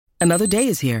Another day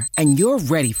is here, and you're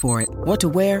ready for it. What to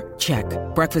wear? Check.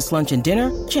 Breakfast, lunch, and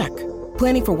dinner? Check.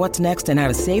 Planning for what's next and how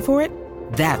to save for it?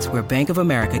 That's where Bank of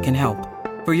America can help.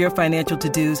 For your financial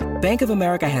to-dos, Bank of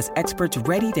America has experts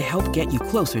ready to help get you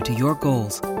closer to your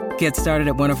goals. Get started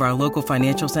at one of our local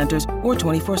financial centers or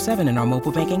 24/7 in our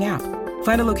mobile banking app.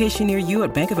 Find a location near you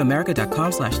at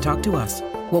bankofamerica.com/talktous.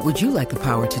 What would you like the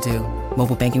power to do?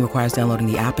 Mobile banking requires downloading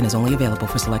the app and is only available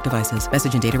for select devices.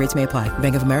 Message and data rates may apply.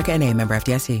 Bank of America N.A., member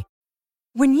FDIC.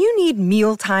 When you need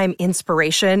mealtime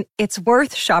inspiration, it's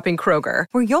worth shopping Kroger,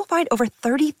 where you'll find over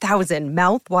 30,000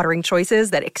 mouth-watering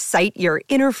choices that excite your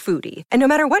inner foodie. And no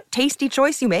matter what tasty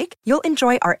choice you make, you'll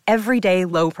enjoy our everyday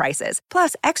low prices,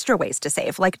 plus extra ways to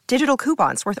save, like digital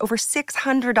coupons worth over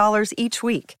 $600 each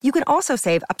week. You can also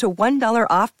save up to $1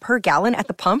 off per gallon at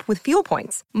the pump with fuel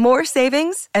points. More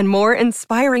savings and more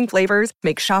inspiring flavors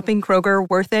make shopping Kroger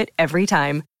worth it every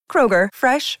time. Kroger,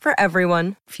 fresh for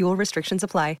everyone. Fuel restrictions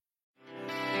apply.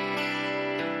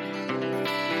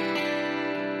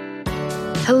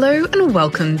 Hello and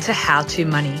welcome to How To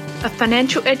Money, a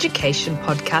financial education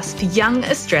podcast for young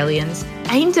Australians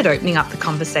aimed at opening up the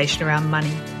conversation around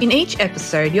money. In each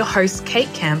episode, your host, Kate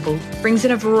Campbell, brings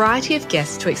in a variety of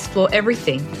guests to explore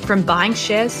everything from buying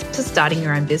shares to starting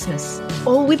your own business,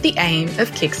 all with the aim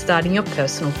of kickstarting your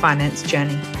personal finance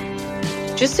journey.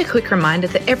 Just a quick reminder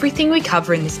that everything we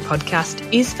cover in this podcast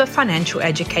is for financial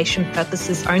education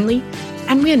purposes only,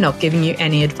 and we are not giving you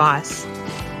any advice.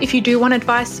 If you do want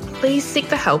advice, please seek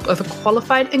the help of a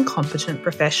qualified and competent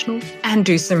professional and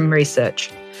do some research.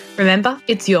 Remember,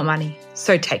 it's your money,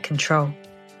 so take control.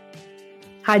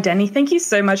 Hi, Danny. Thank you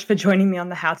so much for joining me on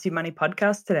the How To Money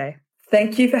podcast today.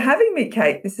 Thank you for having me,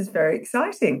 Kate. This is very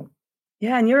exciting.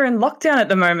 Yeah, and you're in lockdown at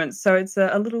the moment, so it's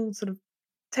a little sort of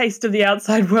taste of the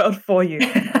outside world for you.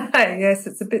 Yes,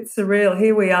 it's a bit surreal.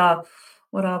 Here we are.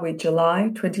 What are we, July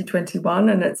 2021?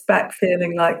 And it's back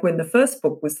feeling like when the first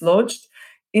book was launched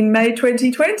in May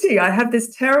 2020. I have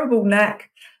this terrible knack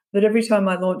that every time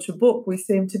I launch a book, we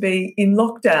seem to be in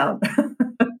lockdown.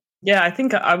 Yeah, I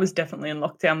think I was definitely in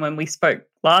lockdown when we spoke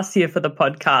last year for the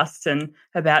podcast and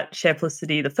about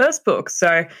Sharepelicity, the first book.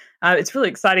 So it's really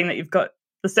exciting that you've got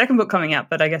the second book coming out,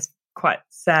 but I guess quite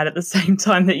sad at the same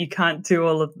time that you can't do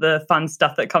all of the fun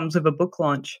stuff that comes with a book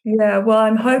launch. Yeah, well,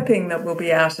 I'm hoping that we'll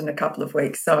be out in a couple of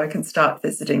weeks so I can start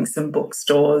visiting some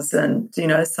bookstores and,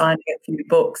 signing a few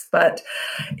books. But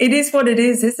it is what it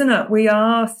is, isn't it? We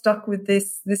are stuck with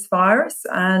this virus,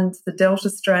 and the Delta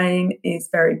strain is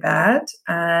very bad.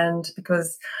 And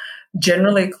because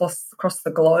generally across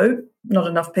the globe, not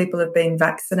enough people have been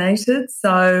vaccinated.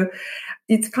 So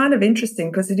it's kind of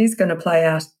interesting because it is going to play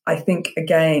out, I think,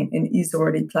 again, and is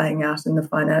already playing out in the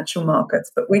financial markets.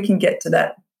 But we can get to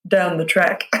that down the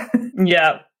track.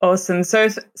 Yeah, awesome. So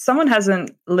if someone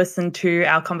hasn't listened to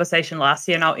our conversation last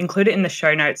year, and I'll include it in the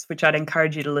show notes, which I'd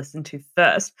encourage you to listen to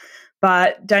first.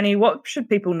 But Danny, what should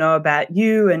people know about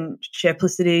you and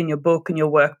Sharepelicity and your book and your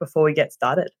work before we get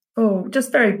started? Oh,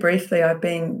 just very briefly, I've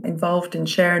been involved in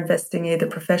share investing either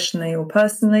professionally or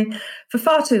personally for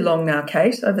far too long now,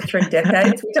 Kate, over 3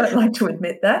 decades. We don't like to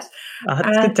admit that.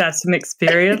 It's good to have some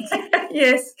experience.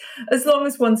 Yes, as long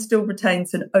as one still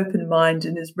retains an open mind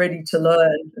and is ready to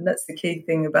learn. And that's the key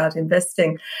thing about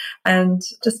investing. And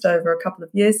just over a couple of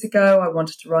years ago, I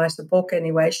wanted to write a book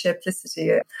anyway,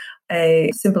 Sharepelicity,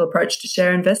 A Simple Approach to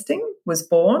Share Investing, was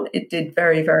born. It did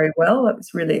very, very well. It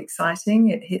was really exciting.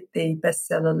 It hit the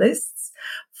bestseller lists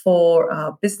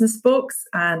for business books,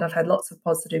 and I've had lots of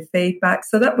positive feedback.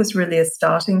 So that was really a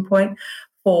starting point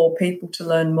for people to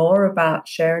learn more about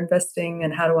share investing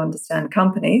and how to understand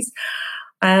companies.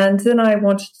 And then I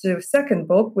wanted to do a second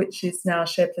book, which is now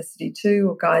Sharepelicity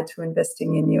 2, a guide to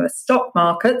investing in US stock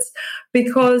markets,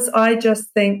 because I just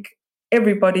think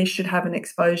everybody should have an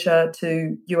exposure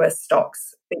to US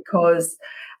stocks because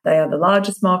they are the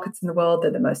largest markets in the world.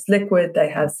 They're the most liquid. They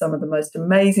have some of the most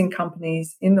amazing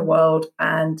companies in the world.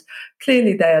 And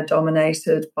clearly they are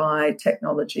dominated by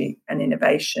technology and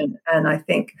innovation. And I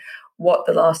think what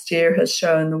the last year has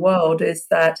shown the world is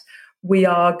that we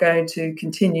are going to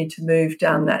continue to move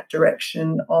down that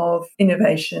direction of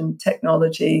innovation,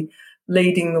 technology,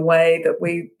 leading the way that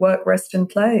we work, rest and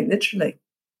play, literally.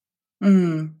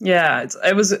 Yeah,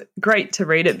 it was great to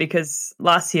read it because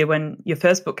last year when your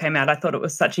first book came out, I thought it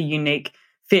was such a unique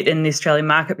fit in the Australian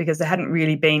market because there hadn't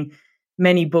really been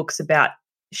many books about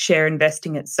share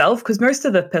investing itself, because most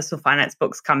of the personal finance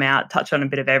books come out, touch on a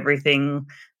bit of everything,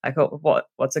 like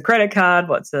what's a credit card,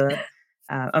 what's a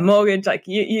mortgage. Like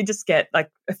you just get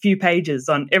like a few pages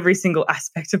on every single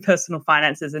aspect of personal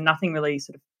finances and nothing really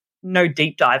sort of, no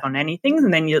deep dive on anything,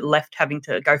 and then you're left having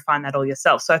to go find that all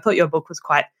yourself. So I thought your book was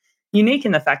quite unique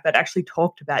in the fact that it actually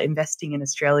talked about investing in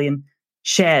Australian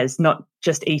shares, not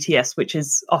just ETFs, which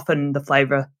is often the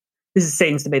flavour. This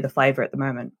seems to be the flavour at the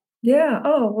moment. Yeah.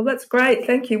 Oh, well, that's great.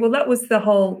 Thank you. Well, that was the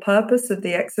whole purpose of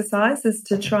the exercise, is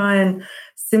to try and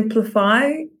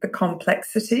simplify the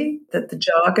complexity, that the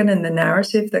jargon and the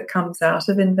narrative that comes out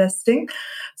of investing,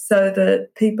 so that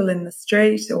people in the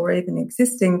street or even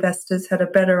existing investors had a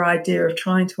better idea of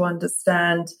trying to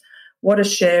understand what a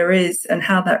share is and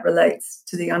how that relates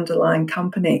to the underlying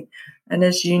company. And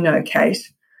as you know,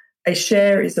 Kate, a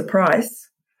share is a price,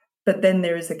 but then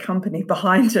there is a company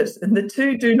behind it, and the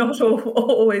two do not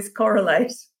always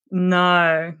correlate.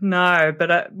 No,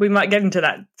 but we might get into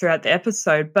that throughout the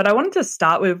episode. But I wanted to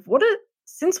start with,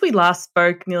 since we last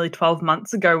spoke nearly 12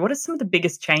 months ago, what are some of the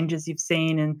biggest changes you've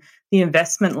seen in the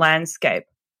investment landscape?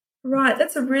 Right,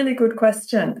 that's a really good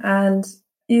question. And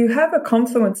you have a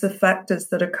confluence of factors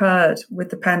that occurred with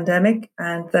the pandemic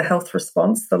and the health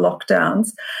response, the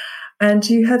lockdowns. And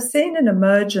you have seen an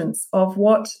emergence of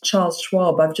what Charles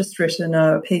Schwab, I've just written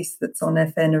a piece that's on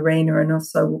FN Arena and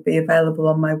also will be available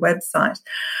on my website.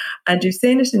 And you've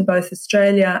seen it in both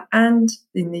Australia and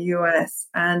in the US.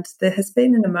 And there has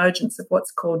been an emergence of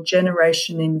what's called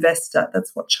Generation Investor.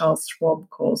 That's what Charles Schwab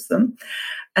calls them.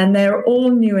 And they're all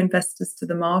new investors to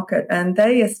the market. And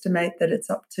they estimate that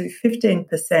it's up to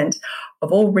 15%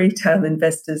 of all retail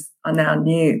investors are now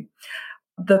new.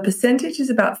 The percentage is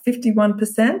about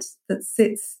 51% that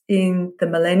sits in the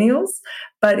millennials,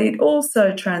 but it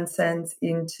also transcends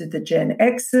into the Gen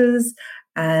Xs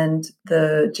and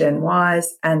the Gen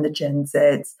Ys and the Gen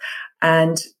Zs.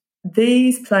 And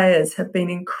these players have been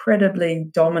incredibly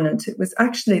dominant. It was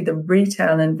actually the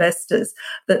retail investors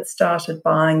that started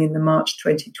buying in the March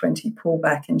 2020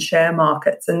 pullback in share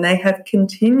markets, and they have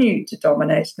continued to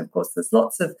dominate. And of course, there's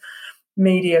lots of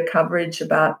media coverage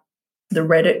about the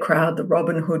Reddit crowd, the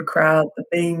Robinhood crowd, the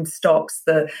Beam stocks,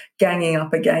 the ganging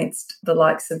up against the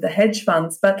likes of the hedge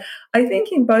funds. But I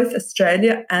think in both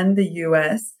Australia and the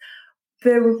US,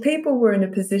 people were in a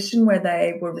position where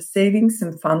they were receiving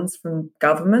some funds from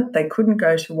government. They couldn't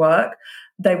go to work.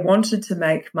 They wanted to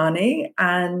make money,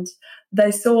 and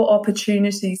they saw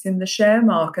opportunities in the share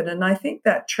market. And I think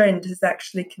that trend has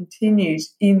actually continued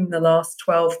in the last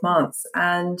 12 months.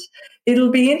 And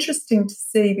it'll be interesting to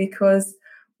see, because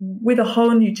with a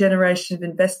whole new generation of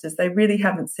investors, they really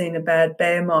haven't seen a bad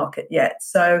bear market yet.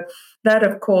 So that,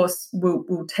 of course,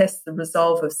 will test the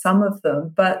resolve of some of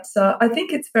them. But I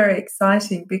think it's very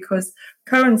exciting, because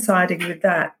coinciding with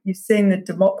that, you've seen the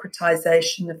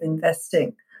democratization of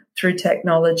investing through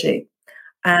technology.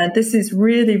 And this is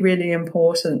really, really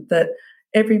important, that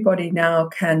everybody now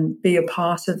can be a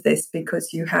part of this,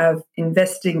 because you have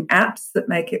investing apps that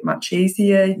make it much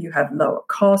easier. You have lower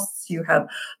costs. You have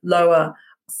lower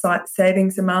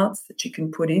savings amounts that you can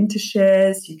put into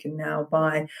shares. You can now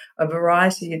buy a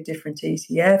variety of different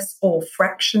ETFs or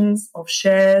fractions of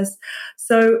shares.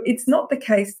 So it's not the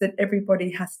case that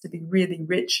everybody has to be really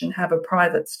rich and have a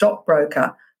private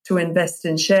stockbroker to invest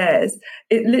in shares.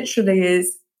 It literally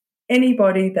is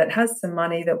anybody that has some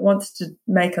money that wants to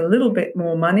make a little bit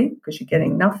more money, because you're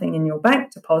getting nothing in your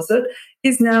bank deposit,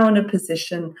 is now in a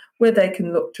position where they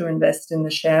can look to invest in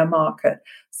the share market.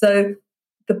 So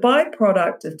the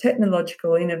byproduct of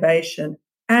technological innovation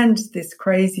and this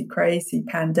crazy, crazy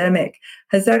pandemic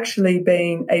has actually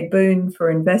been a boon for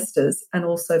investors and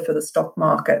also for the stock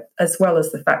market, as well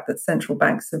as the fact that central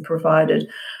banks have provided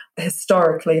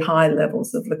historically high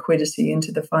levels of liquidity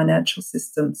into the financial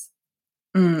systems.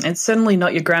 It's certainly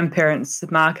not your grandparents'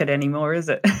 market anymore, is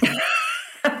it?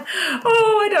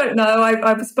 Oh, I don't know.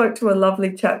 I spoke to a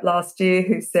lovely chap last year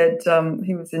who said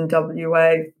he was in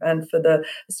WA, and for the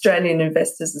Australian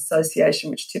Investors Association,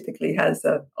 which typically has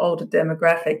an older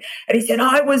demographic. And he said,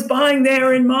 I was buying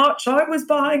there in March. And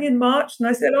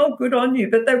I said, oh, good on you.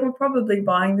 But they were probably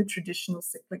buying the traditional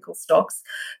cyclical stocks,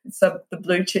 so the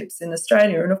blue chips in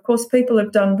Australia. And of course, people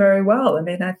have done very well. I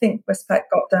mean, I think Westpac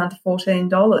got down to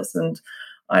 $14, and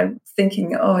I'm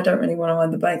thinking, I don't really want to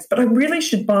own the banks, but I really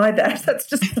should buy that. That's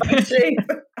just so cheap.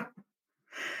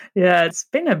 Yeah, it's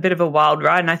been a bit of a wild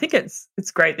ride. And I think it's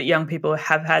great that young people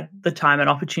have had the time and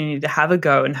opportunity to have a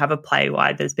go and have a play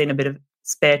while there's been a bit of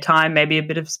spare time, maybe a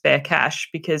bit of spare cash,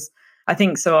 because I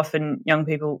think so often young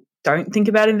people don't think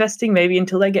about investing maybe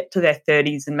until they get to their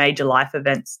 30s and major life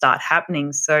events start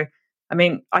happening. So I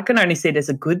mean, I can only see it as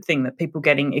a good thing that people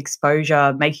getting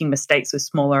exposure, making mistakes with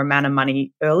smaller amount of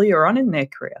money earlier on in their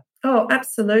career. Oh,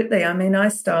 absolutely. I mean, I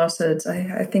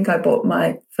think I bought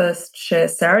my first share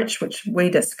Sarich, which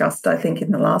we discussed, I think,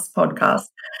 in the last podcast.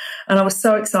 And I was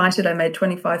so excited. I made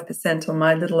 25% on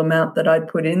my little amount that I'd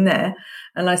put in there,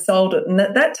 and I sold it. And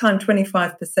at that time,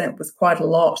 25% was quite a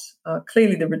lot.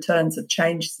 Clearly, the returns have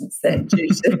changed since then due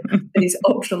to these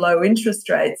ultra low interest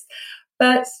rates.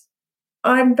 But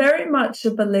I'm very much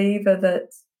a believer that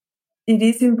it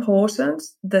is important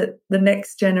that the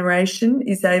next generation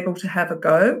is able to have a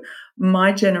go.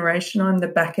 My generation, I'm the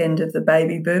back end of the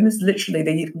baby boomers,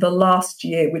 literally the last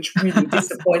year, which really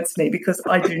disappoints me because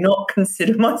I do not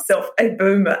consider myself a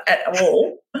boomer at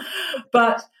all.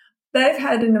 But they've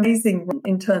had an amazing run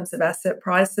in terms of asset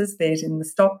prices, be it in the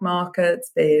stock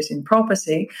markets, be it in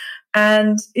property.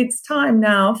 And it's time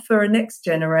now for a next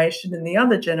generation and the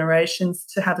other generations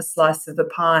to have a slice of the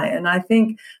pie. And I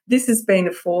think this has been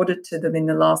afforded to them in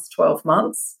the last 12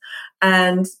 months.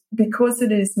 And because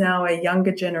it is now a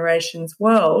younger generation's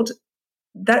world,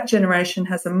 that generation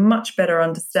has a much better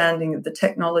understanding of the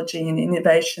technology and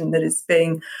innovation that is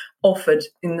being offered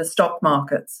in the stock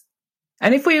markets.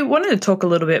 And if we wanted to talk a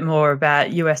little bit more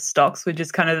about US stocks, which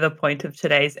is kind of the point of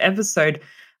today's episode,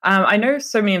 I know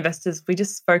so many investors, we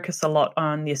just focus a lot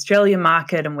on the Australian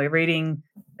market and we're reading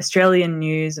Australian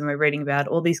news and we're reading about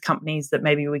all these companies that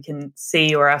maybe we can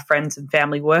see or our friends and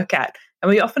family work at. And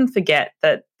we often forget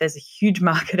that there's a huge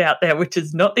market out there, which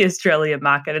is not the Australian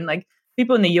market. And like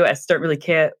people in the US don't really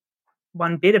care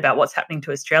one bit about what's happening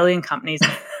to Australian companies.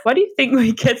 Why do you think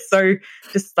we get so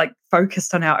just like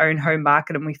focused on our own home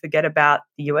market and we forget about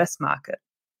the US market?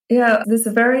 Yeah, there's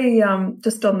a very,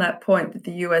 just on that point that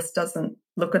the US doesn't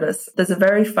look at us, there's a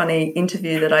very funny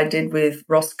interview that I did with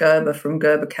Ross Gerber from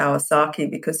Gerber Kawasaki,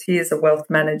 because he is a wealth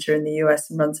manager in the US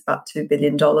and runs about $2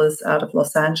 billion out of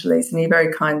Los Angeles. And he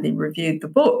very kindly reviewed the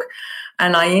book.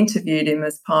 And I interviewed him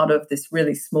as part of this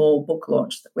really small book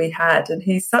launch that we had. And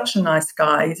he's such a nice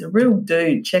guy. He's a real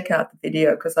dude. Check out the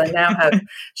video because I now have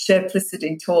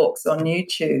Shareplicity Talks on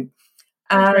YouTube.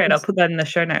 Great, I'll put that in the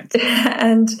show notes.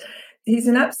 And he's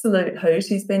an absolute hoot.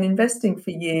 He's been investing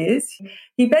for years.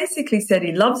 He basically said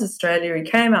he loves Australia. He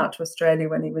came out to Australia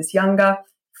when he was younger,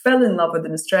 fell in love with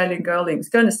an Australian girl. He was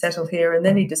going to settle here, and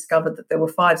then he discovered that there were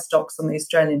 5 stocks on the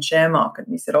Australian share market.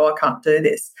 And he said, I can't do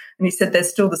this. And he said, there's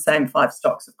still the same 5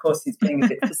 stocks. Of course, he's being a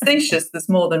bit facetious. There's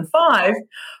more than 5.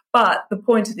 But the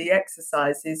point of the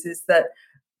exercise is that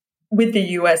with the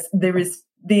US, there is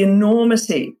the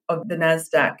enormity of the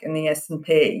NASDAQ and the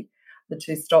S&P, the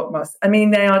 2 stock markets. I mean,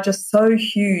 they are just so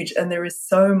huge and there is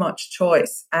so much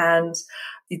choice. And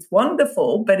it's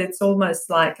wonderful, but it's almost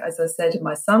like, as I say to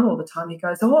my son all the time, he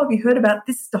goes, have you heard about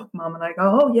this stock, Mum? And I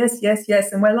go, yes.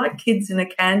 And we're like kids in a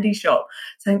candy shop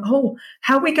saying,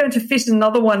 how are we going to fit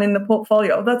another one in the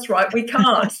portfolio? Oh, that's right, we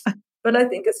can't. But I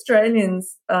think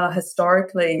Australians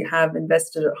historically have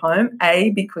invested at home,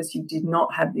 A, because you did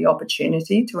not have the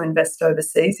opportunity to invest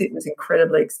overseas. It was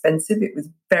incredibly expensive. It was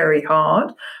very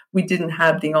hard. We didn't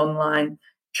have the online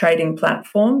trading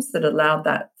platforms that allowed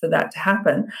for that to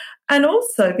happen. And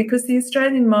also because the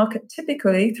Australian market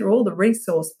typically, through all the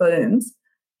resource booms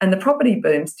and the property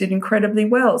booms, did incredibly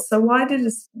well. So why did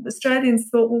Australians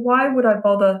thought, why would I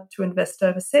bother to invest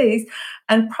overseas?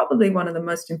 And probably one of the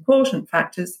most important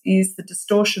factors is the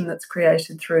distortion that's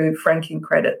created through franking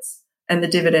credits and the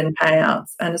dividend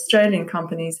payouts. And Australian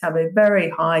companies have a very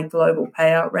high global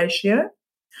payout ratio.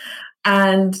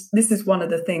 And this is one of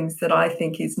the things that I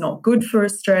think is not good for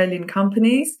Australian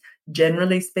companies,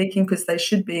 generally speaking, because they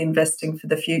should be investing for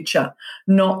the future,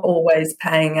 not always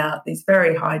paying out these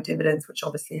very high dividends, which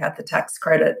obviously have the tax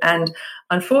credit. And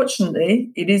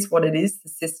unfortunately, it is what it is, the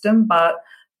system, but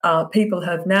people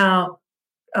have now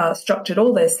structured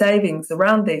all their savings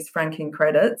around these franking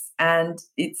credits, and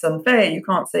it's unfair. You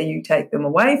can't say you take them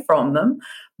away from them,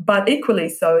 but equally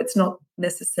so, it's not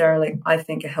necessarily, I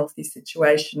think, a healthy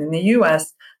situation. In the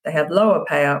US, they have lower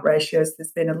payout ratios.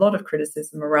 There's been a lot of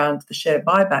criticism around the share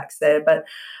buybacks there, but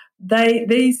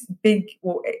these big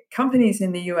companies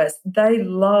in the US, they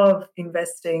love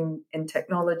investing in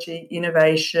technology,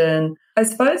 innovation. I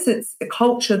suppose it's a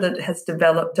culture that has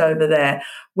developed over there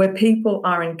where people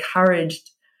are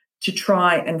encouraged to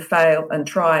try and fail and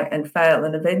try and fail,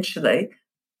 and eventually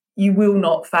you will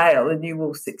not fail and you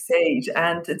will succeed.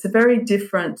 And it's a very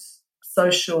different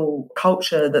social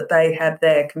culture that they have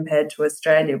there compared to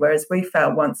Australia, whereas we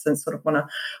fail once and sort of want to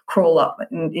crawl up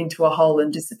into a hole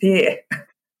and disappear.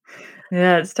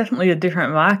 Yeah, it's definitely a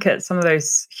different market. Some of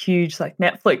those huge, like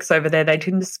Netflix over there, they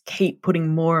can just keep putting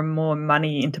more and more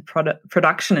money into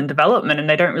production and development, and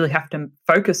they don't really have to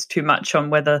focus too much on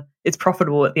whether it's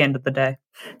profitable at the end of the day.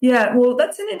 Yeah, well,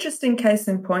 that's an interesting case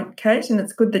in point, Kate, and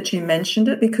it's good that you mentioned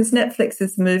it because Netflix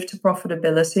has moved to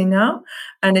profitability now,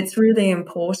 and it's really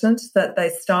important that they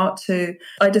start to.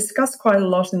 I discuss quite a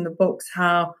lot in the books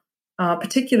how,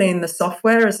 particularly in the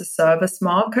software as a service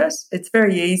market, it's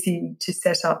very easy to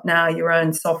set up now your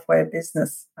own software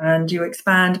business, and you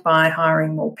expand by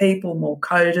hiring more people, more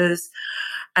coders,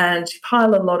 and you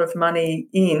pile a lot of money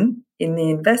in the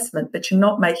investment, but you're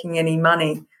not making any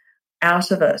money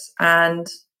out of it. And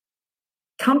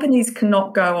companies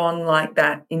cannot go on like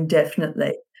that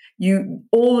indefinitely.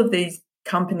 All of these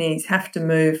companies have to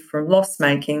move from loss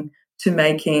making to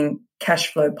making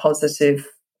cash flow positive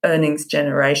earnings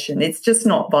generation. It's just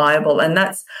not viable. And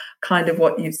that's kind of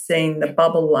what you've seen the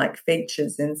bubble-like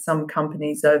features in some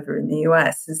companies over in the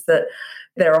US, is that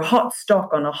they're a hot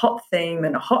stock on a hot theme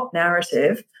and a hot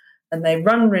narrative, and they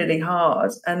run really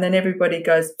hard, and then everybody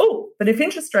goes, oh, but if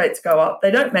interest rates go up,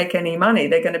 they don't make any money.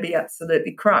 They're going to be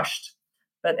absolutely crushed.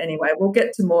 But anyway, we'll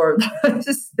get to more of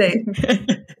those things.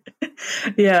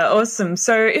 Yeah, awesome.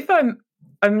 So if I'm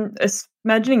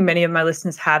imagining many of my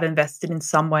listeners have invested in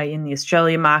some way in the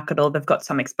Australian market, or they've got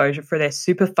some exposure for their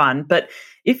super fund. But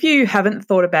if you haven't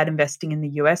thought about investing in the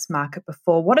US market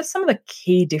before, what are some of the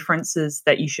key differences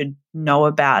that you should know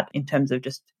about in terms of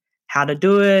just how to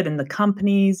do it and the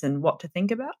companies and what to think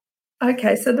about?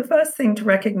 Okay, so the first thing to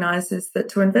recognise is that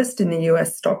to invest in the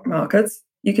US stock markets,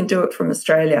 you can do it from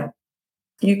Australia.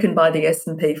 You can buy the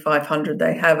S&P 500.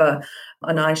 They have an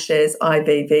iShares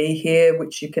IBV here,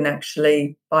 which you can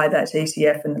actually buy that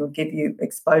ETF and it'll give you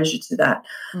exposure to that.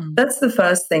 That's the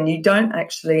first thing. You don't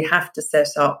actually have to set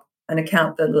up an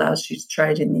account that allows you to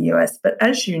trade in the US. But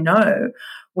as you know,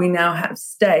 we now have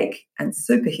Stake and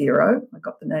Superhero. I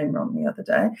got the name wrong the other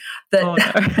day.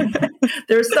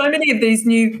 There are so many of these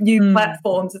new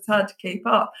platforms, it's hard to keep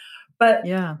up. But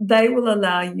they will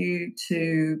allow you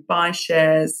to buy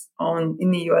shares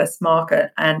in the US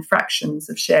market and fractions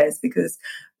of shares, because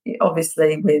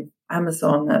obviously with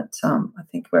Amazon at I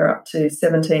think we're up to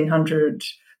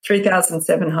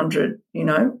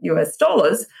 $3,700, US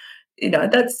dollars.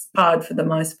 That's hard for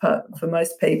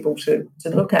most people to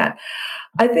look at.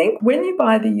 I think when you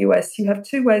buy the US, you have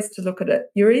two ways to look at it.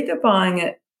 You're either buying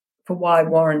it for why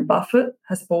Warren Buffett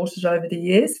has bought it over the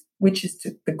years, which is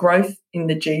the growth in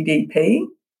the GDP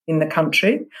in the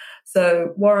country.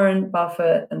 So Warren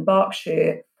Buffett and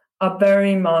Berkshire are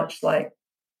very much like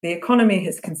the economy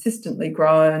has consistently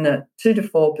grown at 2 to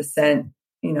 4%,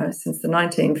 since the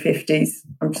 1950s.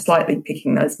 I'm slightly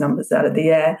picking those numbers out of the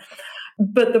air.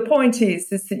 But the point is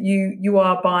that you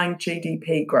are buying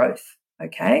GDP growth,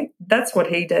 okay? That's what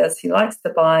he does. He likes to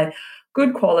buy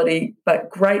good quality but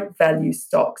great value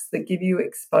stocks that give you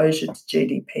exposure to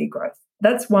GDP growth.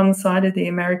 That's one side of the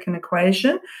American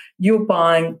equation. You're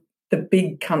buying the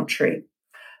big country.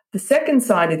 The second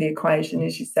side of the equation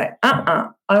is you say, I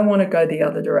want to go the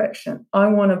other direction. I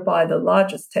want to buy the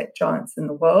largest tech giants in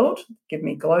the world, give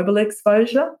me global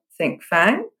exposure, think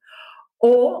FANG,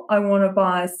 or I want to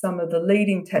buy some of the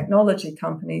leading technology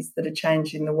companies that are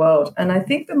changing the world. And I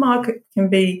think the market can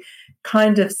be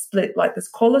kind of split, like there's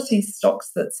quality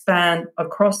stocks that span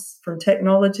across from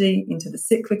technology into the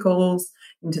cyclicals,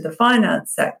 into the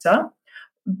finance sector.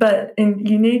 But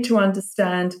you need to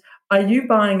understand, are you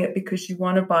buying it because you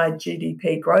want to buy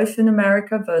GDP growth in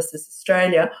America versus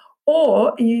Australia?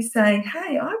 Or are you saying,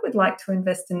 hey, I would like to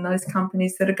invest in those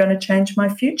companies that are going to change my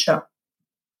future?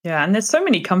 Yeah, and there's so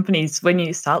many companies when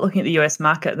you start looking at the US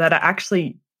market that are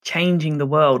actually changing the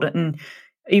world, and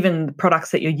even the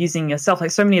products that you're using yourself. Like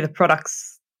so many of the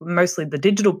products, mostly the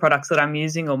digital products that I'm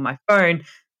using on my phone,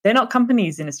 they're not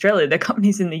companies in Australia, they're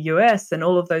companies in the US and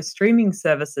all of those streaming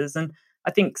services. And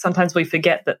I think sometimes we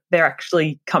forget that they're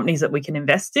actually companies that we can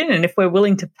invest in. And if we're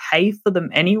willing to pay for them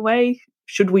anyway,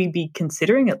 should we be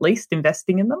considering at least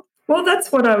investing in them? Well,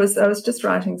 that's what I was just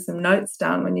writing some notes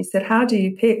down when you said, how do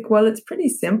you pick? Well, it's pretty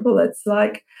simple. It's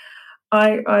like,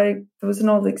 there was an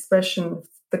old expression,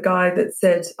 the guy that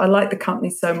said, I like the company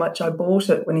so much I bought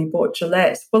it when he bought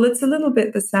Gillette. Well, it's a little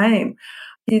bit the same.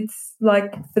 It's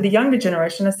like for the younger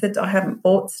generation, I said, I haven't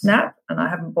bought Snap and I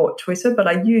haven't bought Twitter, but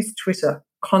I use Twitter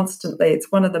constantly.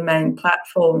 It's one of the main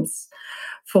platforms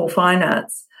for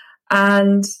finance.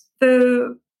 And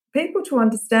the people to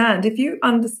understand, if you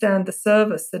understand the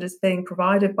service that is being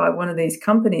provided by one of these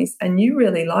companies and you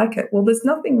really like it, well, there's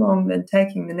nothing wrong than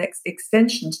taking the next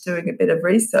extension to doing a bit of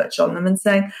research on them and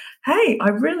saying, hey, I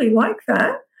really like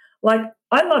that. Like,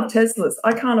 I love Teslas.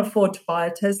 I can't afford to buy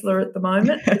a Tesla at the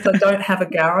moment because I don't have a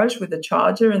garage with a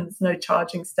charger, and there's no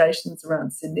charging stations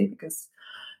around Sydney because,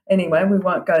 anyway, we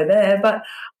won't go there. But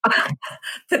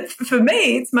for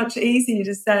me, it's much easier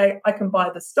to say I can buy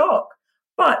the stock.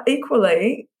 But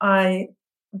equally, I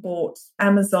bought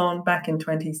Amazon back in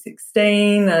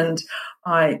 2016, and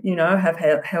I,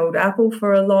 have held Apple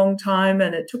for a long time,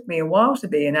 and it took me a while to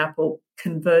be an Apple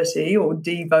convertee or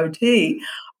devotee.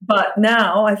 But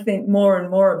now I think more and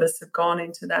more of us have gone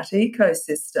into that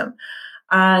ecosystem.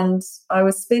 And I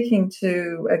was speaking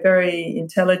to a very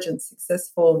intelligent,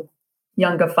 successful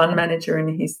younger fund manager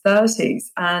in his 30s,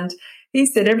 and he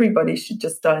said everybody should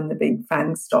just own the big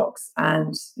FANG stocks.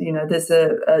 And, there's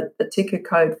a ticker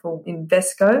code for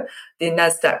Invesco, the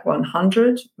NASDAQ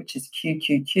 100, which is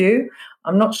QQQ.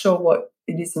 I'm not sure what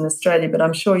it is in Australia, but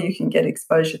I'm sure you can get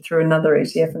exposure through another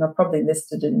ETF, and I probably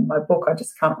listed it in my book. I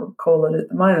just can't recall it at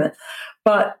the moment.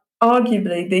 But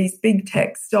arguably, these big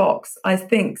tech stocks, I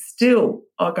think, still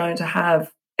are going to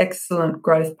have excellent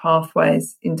growth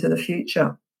pathways into the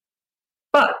future.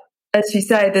 But as you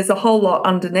say, there's a whole lot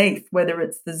underneath, whether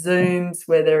it's the Zooms,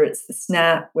 whether it's the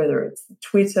Snap, whether it's the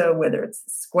Twitter, whether it's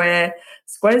the Square.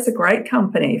 Square's a great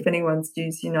company. If anyone's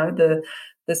used,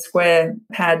 the Square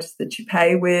pads that you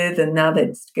pay with, and now they're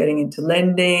just getting into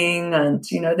lending, and,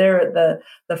 they're at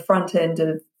the front end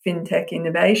of fintech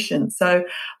innovation. So,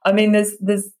 I mean, there's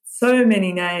so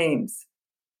many names.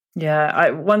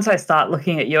 Yeah, once I start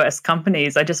looking at US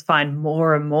companies, I just find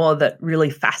more and more that really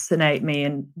fascinate me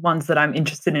and ones that I'm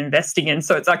interested in investing in.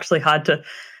 So it's actually hard to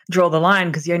draw the line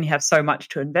because you only have so much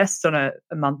to invest on a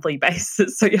monthly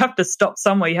basis. So you have to stop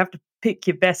somewhere. You have to pick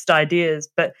your best ideas.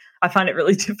 But I find it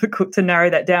really difficult to narrow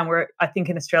that down, where I think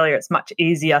in Australia it's much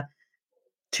easier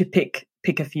to pick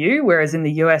a few, whereas in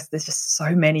the US there's just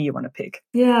so many you want to pick.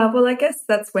 Yeah, well, I guess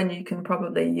that's when you can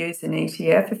probably use an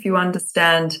ETF if you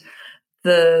understand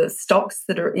the stocks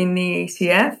that are in the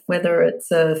ETF, whether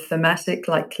it's a thematic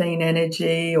like clean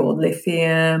energy or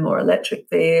lithium or electric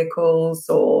vehicles,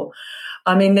 or,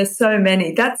 I mean, there's so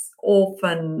many. That's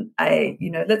often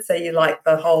let's say you like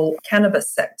the whole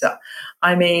cannabis sector.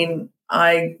 I mean,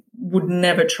 I would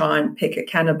never try and pick a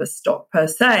cannabis stock per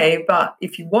se, but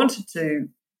if you wanted to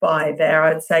buy there,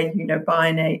 I'd say, buy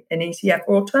an ETF.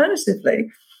 Or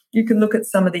alternatively, you can look at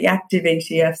some of the active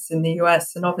ETFs in the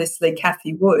US, and obviously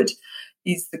Cathie Wood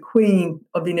is the queen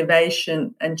of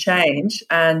innovation and change,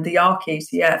 and the ARK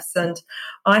ETFs. And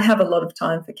I have a lot of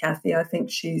time for Cathie. I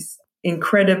think she's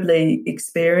incredibly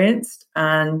experienced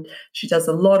and she does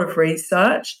a lot of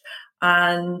research.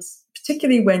 And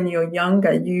particularly when you're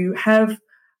younger, you have,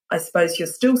 I suppose, you're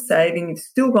still saving, you've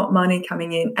still got money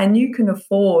coming in, and you can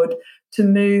afford to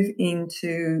move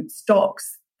into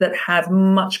stocks that have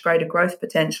much greater growth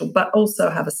potential, but also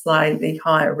have a slightly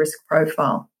higher risk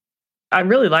profile. I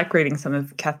really like reading some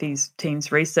of Cathie's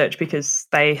team's research because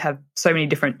they have so many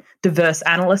different diverse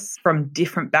analysts from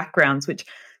different backgrounds, which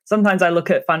sometimes I look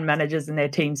at fund managers and their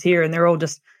teams here and they're all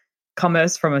just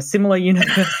commerce from a similar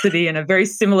university and a very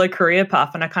similar career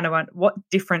path. And I kind of want, what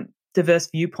different diverse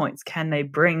viewpoints can they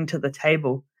bring to the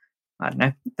table? I don't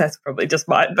know. That's probably just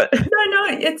mine, but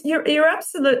you're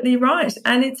absolutely right,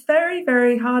 and it's very,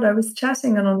 very hard. I was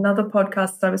chatting on another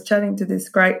podcast. I was chatting to this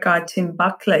great guy, Tim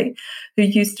Buckley, who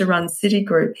used to run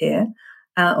Citigroup here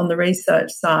on the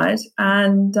research side,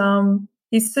 and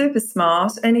he's super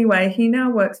smart. Anyway, he now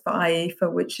works for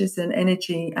IEFA, which is an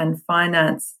energy and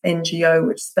finance NGO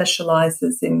which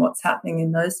specialises in what's happening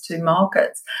in those two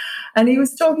markets. And he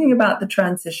was talking about the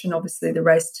transition, obviously the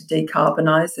race to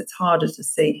decarbonise. It's harder to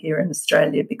see here in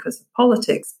Australia because of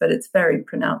politics, but it's very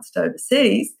pronounced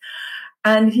overseas.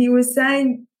 And he was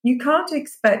saying you can't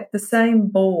expect the same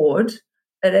board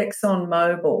at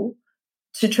ExxonMobil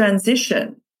to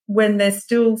transition when they're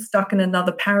still stuck in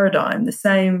another paradigm, the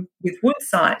same with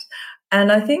Woodside. And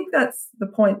I think that's the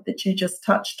point that you just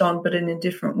touched on, but in a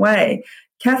different way.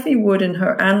 Cathie Wood and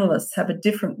her analysts have a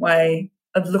different way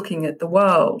of looking at the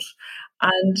world.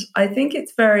 And I think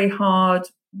it's very hard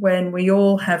when we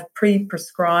all have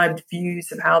pre-prescribed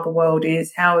views of how the world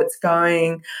is, how it's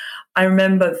going. I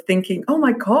remember thinking, oh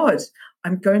my God,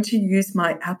 I'm going to use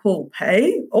my Apple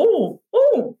Pay. Oh.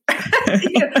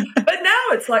 Yeah. But now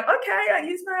it's like, okay, I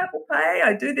use my Apple Pay,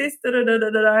 I do this,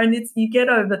 and you get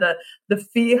over the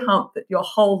fear hump that your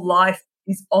whole life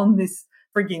is on this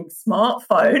frigging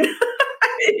smartphone.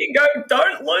 You go,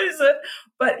 don't lose it.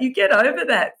 But you get over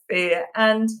that fear.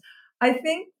 And I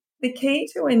think the key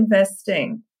to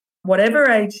investing, whatever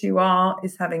age you are,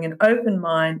 is having an open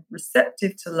mind,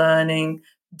 receptive to learning,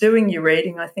 doing your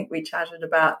reading. I think we chatted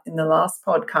about in the last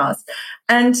podcast.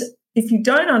 And if you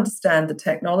don't understand the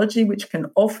technology, which can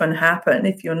often happen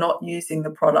if you're not using the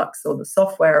products or the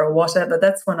software or whatever,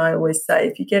 that's when I always say,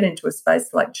 if you get into a space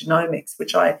like genomics,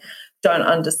 which I don't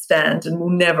understand and will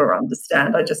never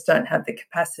understand, I just don't have the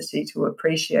capacity to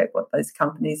appreciate what those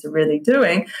companies are really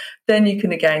doing, then you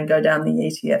can again go down the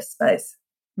ETF space.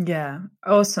 Yeah,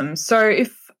 awesome. So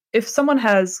if someone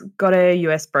has got a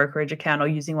US brokerage account or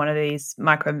using one of these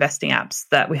micro investing apps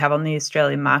that we have on the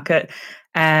Australian market,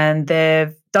 and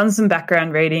they've done some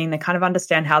background reading, they kind of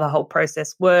understand how the whole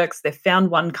process works, they've found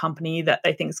one company that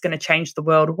they think is going to change the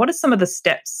world, what are some of the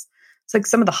steps? It's like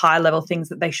some of the high level things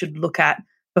that they should look at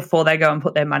before they go and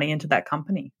put their money into that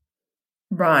company.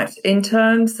 Right. In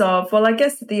terms of, well, I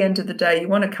guess at the end of the day, you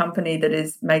want a company that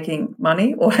is making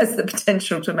money or has the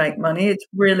potential to make money. It's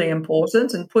really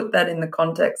important, and put that in the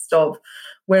context of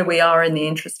where we are in the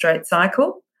interest rate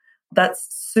cycle. That's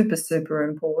super, super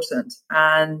important.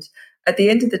 And at the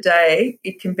end of the day,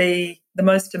 it can be the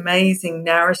most amazing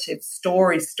narrative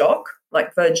story stock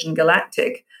like Virgin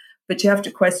Galactic, but you have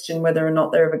to question whether or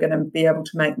not they're ever going to be able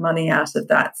to make money out of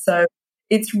that. So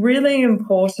it's really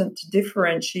important to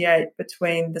differentiate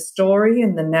between the story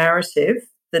and the narrative,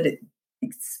 that it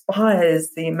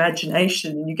inspires the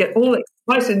imagination and you get all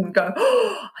excited and go,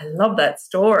 oh, I love that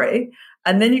story.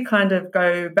 And then you kind of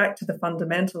go back to the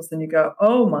fundamentals and you go,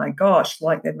 oh my gosh,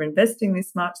 like they're investing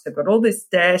this much, they've got all this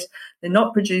debt, they're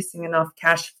not producing enough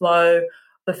cash flow,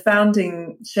 the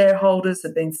founding shareholders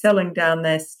have been selling down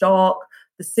their stock,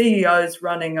 the CEO's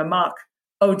running amok.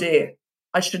 Oh dear,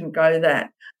 I shouldn't go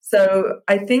there. So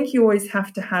I think you always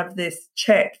have to have this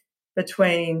check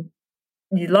between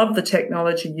you love the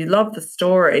technology, you love the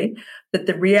story, but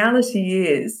the reality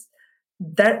is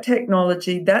that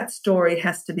technology, that story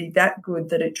has to be that good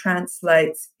that it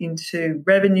translates into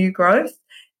revenue growth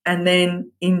and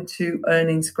then into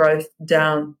earnings growth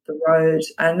down the road.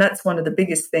 And that's one of the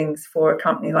biggest things for a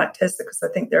company like Tesla, because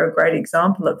I think they're a great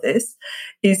example of this,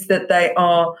 is that they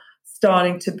are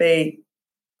starting to be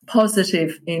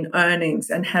positive in earnings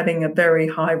and having a very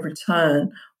high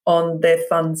return on their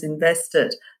funds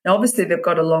invested. Now, obviously, they've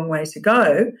got a long way to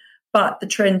go, but the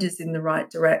trend is in the right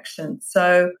direction.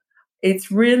 So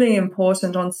it's really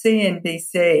important on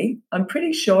CNBC. I'm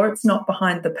pretty sure it's not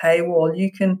behind the paywall.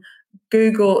 You can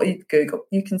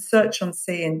you can search on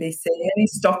CNBC any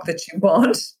stock that you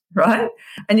want, right?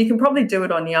 And you can probably do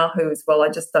it on Yahoo as well. I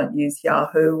just don't use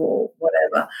Yahoo or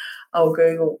whatever. I'll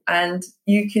Google. And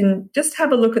you can just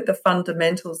have a look at the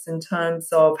fundamentals in terms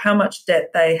of how much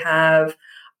debt they have,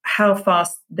 how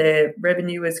fast their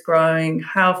revenue is growing,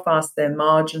 how fast their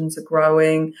margins are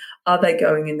growing, are they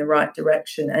going in the right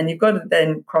direction? And you've got to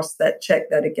then check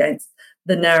that against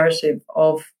the narrative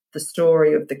of the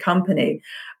story of the company.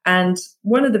 And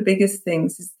one of the biggest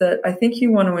things is that I think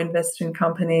you want to invest in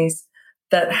companies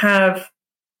that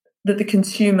the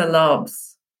consumer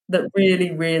loves, that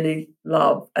really, really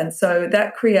love. And so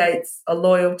that creates a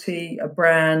loyalty, a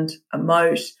brand, a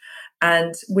moat.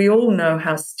 And we all know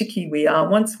how sticky we are.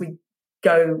 Once we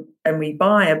go and we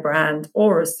buy a brand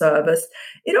or a service,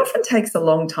 it often takes a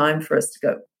long time for us to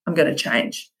go, I'm going to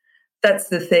change. That's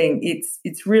the thing.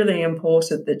 It's really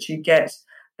important that you get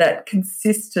that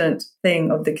consistent thing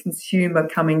of the consumer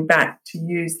coming back to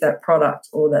use that product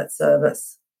or that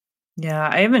service. Yeah,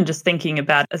 I even just thinking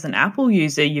about as an Apple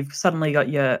user, you've suddenly got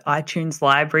your iTunes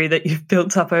library that you've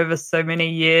built up over so many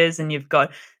years, and you've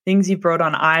got things you've brought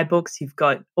on iBooks, you've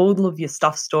got all of your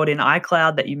stuff stored in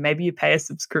iCloud that you pay a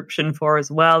subscription for as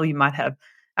well. You might have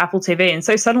Apple TV. And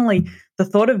so suddenly the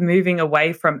thought of moving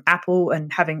away from Apple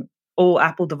and having all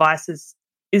Apple devices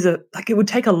it would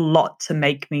take a lot to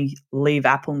make me leave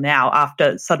Apple now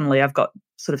after suddenly I've got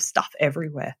sort of stuff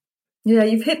everywhere. Yeah,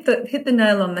 you've hit the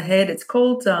nail on the head. It's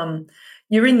called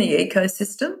you're in the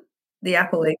ecosystem, the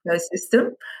Apple ecosystem.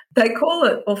 They call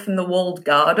it often the walled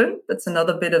garden. That's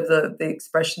another bit of the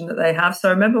expression that they have. So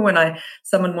I remember when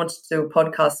someone wanted to do a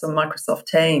podcast on Microsoft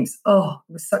Teams. Oh,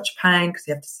 it was such a pain because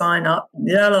you have to sign up.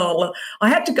 Yeah, I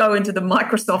had to go into the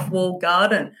Microsoft walled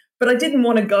garden, but I didn't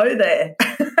want to go there.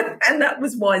 And that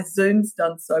was why Zoom's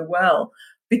done so well,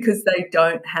 because they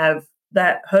don't have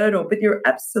that hurdle. But you're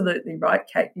absolutely right,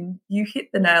 Kate. You hit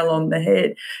the nail on the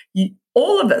head.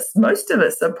 All of us, most of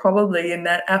us are probably in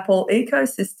that Apple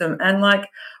ecosystem. And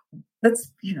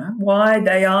that's, why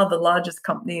they are the largest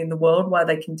company in the world, why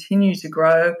they continue to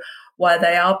grow, why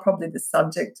they are probably the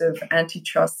subject of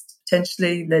antitrust,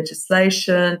 potentially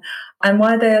legislation, and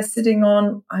why they are sitting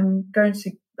on, I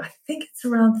think it's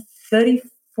around 36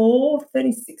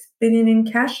 billion in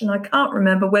cash. And I can't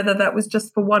remember whether that was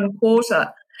just for one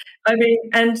quarter.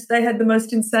 And they had the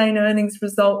most insane earnings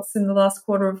results in the last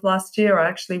quarter of last year. I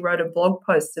actually wrote a blog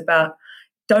post about,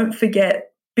 don't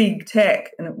forget big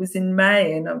tech, and it was in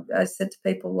May, and I said to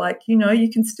people, like, you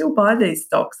can still buy these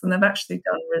stocks, and they've actually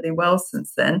done really well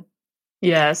since then.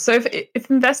 Yeah. So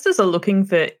if investors are looking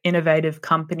for innovative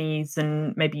companies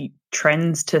and maybe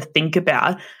trends to think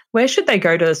about, where should they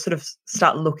go to sort of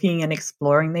start looking and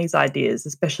exploring these ideas,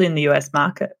 especially in the US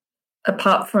market?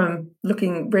 Apart from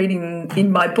reading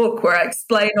in my book where I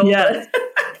explain all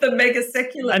the mega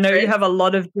secular I know trends. You have a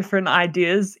lot of different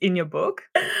ideas in your book.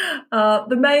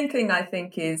 The main thing I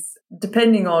think is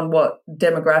depending on what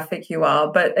demographic you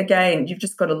are, but again, you've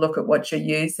just got to look at what you're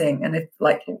using. And if,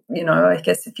 like, I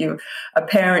guess if you're a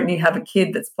parent and you have a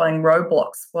kid that's playing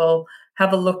Roblox, well,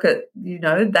 have a look at,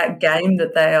 that game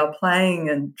that they are playing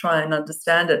and try and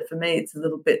understand it. For me, it's a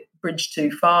little bit bridge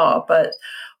too far, but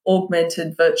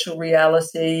augmented virtual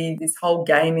reality, this whole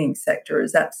gaming sector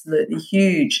is absolutely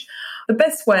huge. The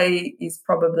best way is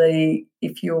probably,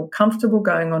 if you're comfortable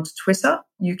going onto Twitter,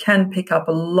 you can pick up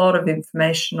a lot of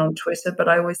information on Twitter, but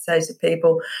I always say to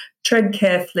people, tread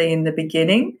carefully in the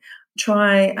beginning.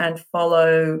 Try and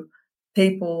follow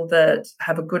people that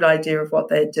have a good idea of what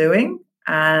they're doing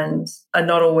and are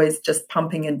not always just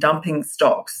pumping and dumping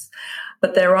stocks.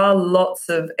 But there are lots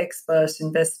of expert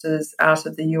investors out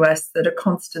of the US that are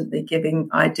constantly giving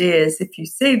ideas. If you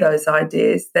see those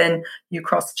ideas, then you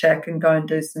cross-check and go and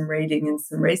do some reading and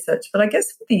some research. But I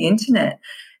guess with the internet,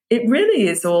 it really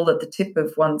is all at the tip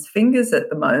of one's fingers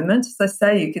at the moment. As I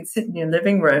say, you could sit in your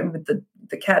living room with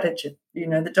the cat at your,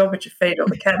 the dog at your feet or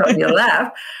the cat on your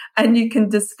lap, and you can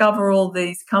discover all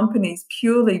these companies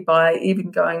purely by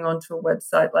even going onto a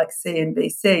website like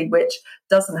CNBC, which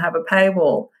doesn't have a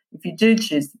paywall. If you do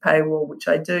choose the paywall, which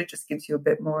I do, just gives you a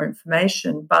bit more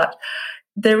information. But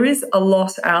there is a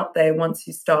lot out there once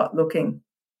you start looking.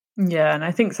 Yeah, and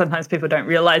I think sometimes people don't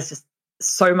realize just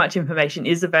so much information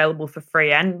is available for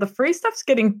free, and the free stuff's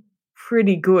getting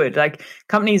pretty good. Like,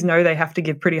 companies know they have to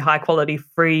give pretty high quality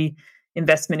free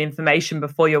investment information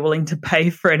before you're willing to pay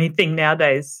for anything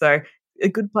nowadays. So a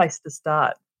good place to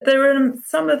start. There are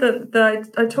some of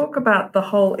I talk about the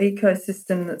whole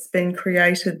ecosystem that's been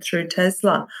created through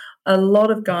Tesla. A lot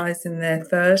of guys in their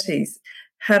 30s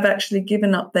have actually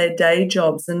given up their day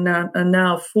jobs and are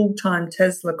now full-time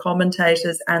Tesla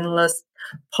commentators, analysts,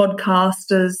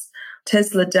 podcasters.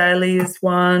 Tesla Daily is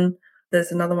one.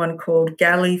 There's another one called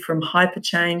Gally from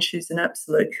Hyperchange, who's an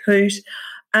absolute hoot.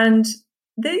 And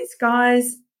these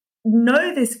guys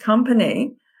know this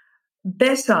company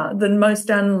better than most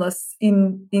analysts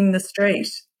in the street.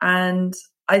 And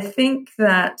I think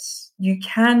that you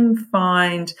can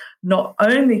find not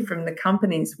only from the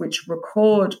companies which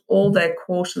record all their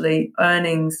quarterly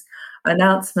earnings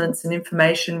announcements and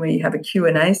information where you have a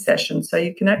Q&A session, so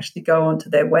you can actually go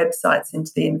onto their websites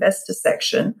into the investor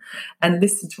section and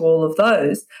listen to all of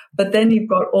those. But then you've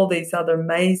got all these other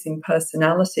amazing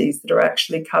personalities that are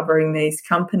actually covering these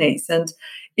companies. And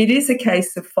it is a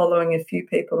case of following a few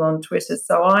people on Twitter.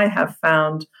 So I have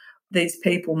found these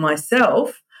people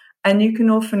myself, and you can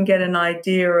often get an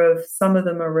idea of, some of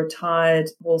them are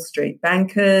retired Wall Street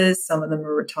bankers, some of them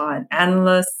are retired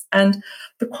analysts, and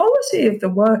the quality of the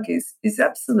work is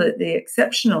absolutely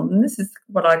exceptional. And this is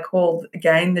what I call,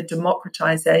 again, the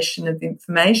democratization of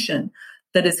information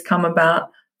that has come about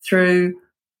through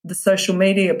the social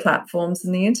media platforms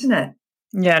and the internet.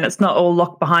 Yeah, and it's not all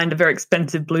locked behind a very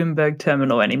expensive Bloomberg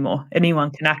terminal anymore.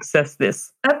 Anyone can access this.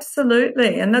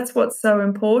 Absolutely. And that's what's so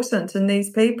important. And these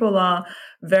people are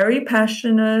very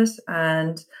passionate.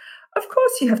 And of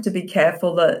course, you have to be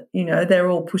careful that,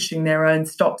 they're all pushing their own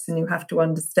stocks, and you have to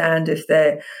understand if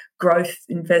they're growth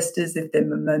investors, if they're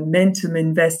momentum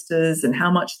investors, and how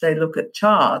much they look at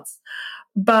charts.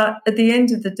 But at the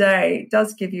end of the day, it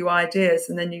does give you ideas,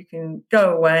 and then you can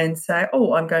go away and say,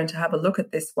 oh, I'm going to have a look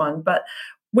at this one. But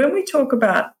when we talk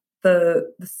about the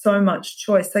so much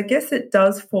choice, I guess it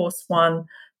does force one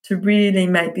to really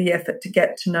make the effort to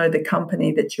get to know the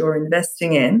company that you're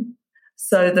investing in,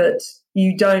 so that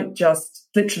you don't just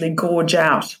literally gorge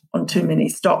out on too many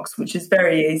stocks, which is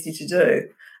very easy to do.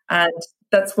 And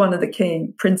that's one of the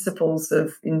key principles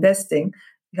of investing.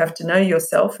 You have to know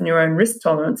yourself and your own risk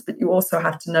tolerance, but you also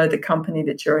have to know the company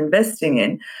that you're investing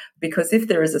in, because if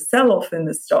there is a sell-off in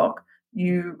the stock,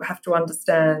 you have to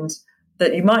understand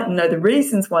that you might know the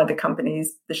reasons why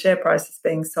the share price is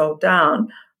being sold down,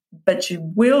 but you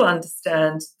will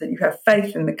understand that you have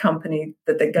faith in the company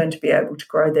that they're going to be able to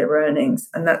grow their earnings,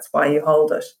 and that's why you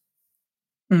hold it.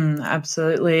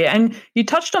 Absolutely. And you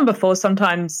touched on before,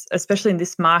 sometimes, especially in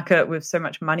this market with so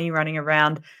much money running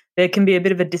around, there can be a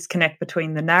bit of a disconnect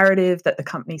between the narrative that the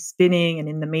company's spinning and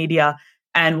in the media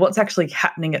and what's actually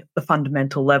happening at the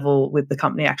fundamental level with the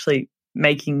company actually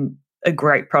making a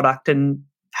great product and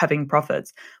having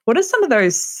profits. What are some of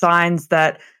those signs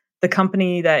that the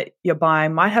company that you're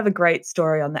buying might have a great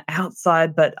story on the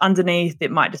outside, but underneath it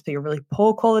might just be a really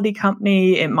poor quality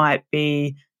company? It might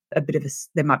be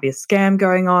there might be a scam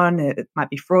going on. It might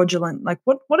be fraudulent. Like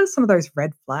what are some of those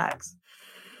red flags?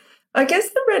 I guess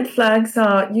the red flags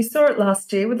are, you saw it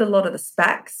last year with a lot of the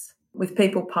SPACs, with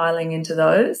people piling into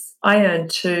those. I own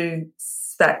 2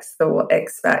 SPACs or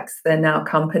ex-SPACs. They're now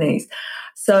companies.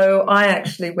 So I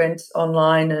actually went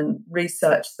online and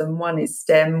researched them. One is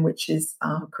STEM, which is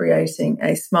creating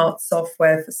a smart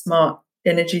software for smart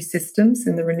energy systems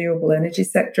in the renewable energy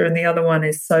sector. And the other one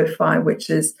is SoFi, which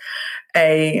is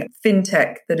a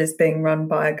fintech that is being run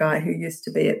by a guy who used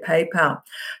to be at PayPal.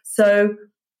 So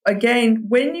again,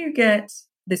 when you get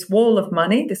this wall of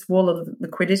money, this wall of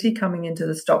liquidity coming into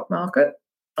the stock market,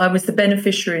 I was the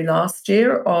beneficiary last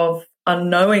year of,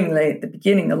 unknowingly at the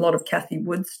beginning, a lot of Cathie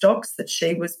Wood stocks that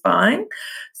she was buying.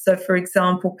 So, for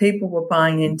example, people were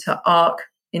buying into ARC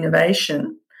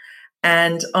Innovation,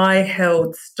 and I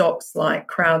held stocks like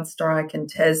CrowdStrike and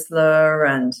Tesla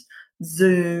and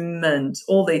Zoom and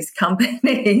all these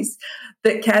companies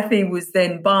that Cathie was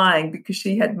then buying because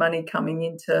she had money coming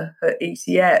into her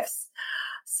ETFs.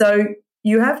 So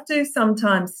you have to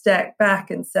sometimes stack back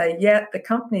and say, yeah, the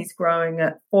company's growing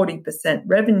at 40%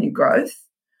 revenue growth,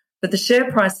 but the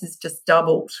share price has just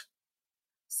doubled.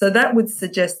 So that would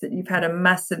suggest that you've had a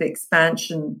massive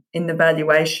expansion in the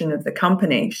valuation of the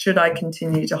company. Should I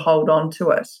continue to hold on to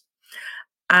it?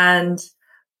 And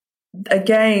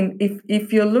again,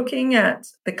 if you're looking at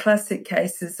the classic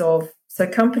cases of, so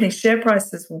company share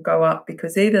prices will go up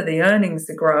because either the earnings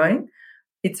are growing,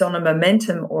 it's on a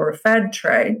momentum or a fad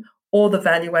trade, or the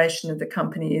valuation of the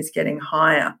company is getting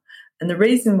higher. And the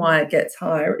reason why it gets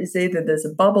higher is either there's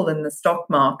a bubble in the stock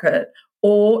market,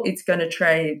 or it's going to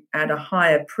trade at a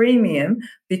higher premium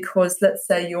because, let's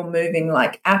say, you're moving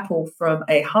like Apple from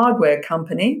a hardware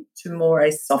company to more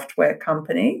a software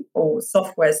company or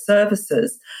software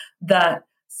services, that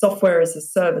software as a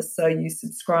service. So you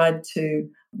subscribe to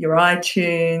your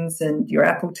iTunes and your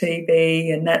Apple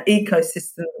TV and that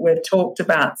ecosystem that we've talked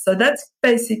about. So that's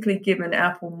basically given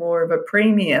Apple more of a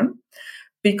premium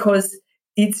because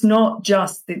it's not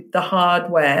just the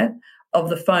hardware of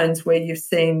the phones where you've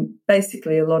seen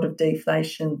basically a lot of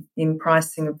deflation in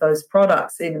pricing of those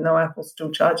products, even though Apple still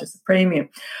charges a premium.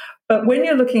 But when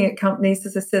you're looking at companies,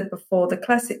 as I said before, the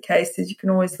classic case is you can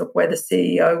always look where the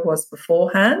CEO was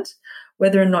beforehand,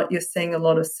 whether or not you're seeing a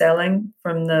lot of selling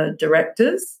from the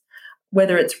directors,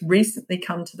 whether it's recently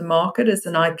come to the market as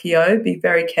an IPO. Be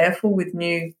very careful with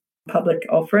new public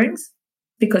offerings,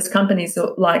 because companies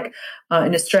like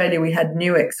in Australia, we had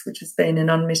Nuix, which has been an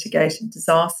unmitigated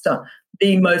disaster,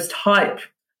 the most hype,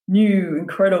 new,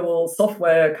 incredible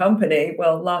software company,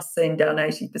 well, last seen down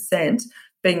 80%,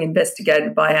 being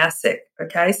investigated by ASIC,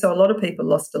 okay? So a lot of people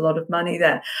lost a lot of money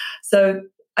there. So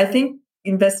I think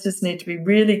investors need to be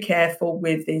really careful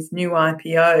with these new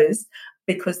IPOs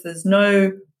because there's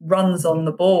no runs on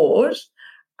the board,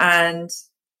 and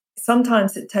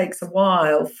sometimes it takes a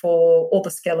while for all the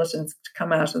skeletons to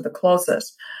come out of the closet.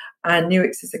 And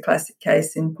Nuix is a classic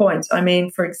case in point. I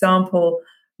mean, for example,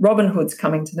 Robinhood's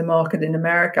coming to the market in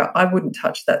America. I wouldn't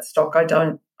touch that stock. I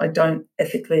don't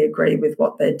ethically agree with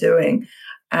what they're doing.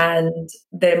 And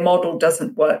their model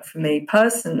doesn't work for me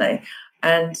personally.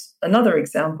 And another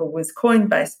example was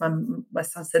Coinbase. My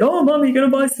son said, "Oh, Mum, you're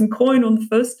going to buy some coin on the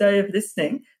first day of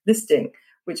listing,"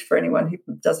 which for anyone who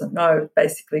doesn't know,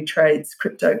 basically trades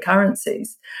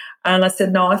cryptocurrencies. And I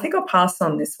said, "No, I think I'll pass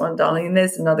on this one, darling." And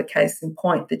there's another case in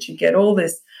point that you get all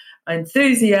this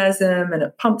enthusiasm and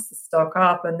it pumps the stock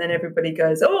up, and then everybody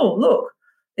goes, "Oh, look,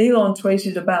 Elon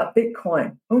tweeted about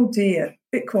Bitcoin. Oh dear,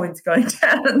 Bitcoin's going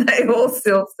down," and they all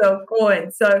still sell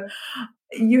coins. So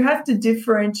you have to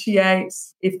differentiate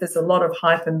if there's a lot of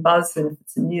hype and buzz, and if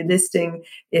it's a new listing,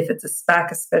 if it's a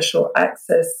SPAC, a special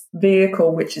access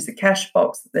vehicle, which is a cash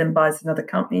box that then buys another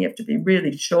company. You have to be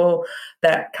really sure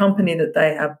that company that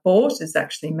they have bought is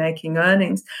actually making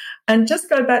earnings. And just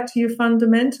go back to your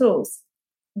fundamentals.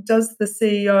 Does the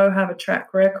CEO have a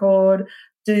track record?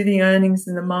 Do the earnings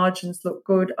and the margins look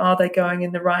good? Are they going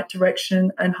in the right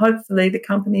direction? And hopefully the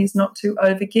company is not too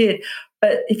overgeared.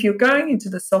 But if you're going into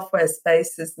the software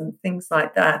spaces and things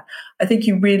like that, I think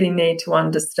you really need to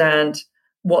understand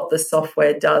what the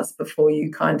software does before you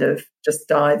kind of just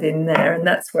dive in there. And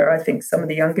that's where I think some of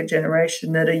the younger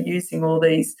generation that are using all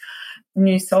these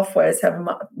new softwares have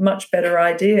a much better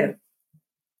idea.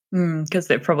 Because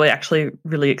they've probably actually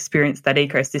really experienced that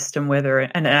ecosystem, whether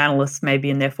an analyst maybe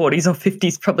in their 40s or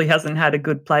 50s probably hasn't had a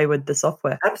good play with the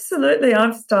software. Absolutely.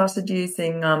 I've started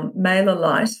using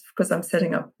MailerLite because I'm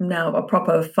setting up now a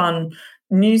proper fun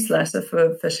newsletter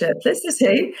for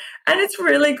Shareplicity, and it's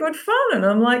really good fun. And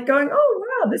I'm like going, oh,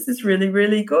 wow, this is really,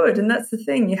 really good. And that's the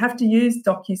thing. You have to use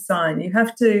DocuSign. You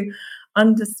have to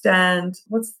understand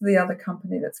what's the other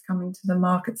company that's coming to the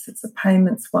markets. It's a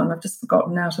payments one. I've just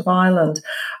forgotten, out of Ireland.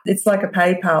 It's like a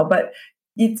PayPal, but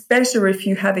it's better if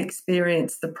you have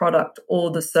experienced the product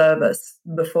or the service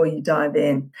before you dive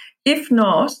in. If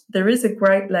not, there is a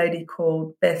great lady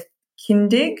called Beth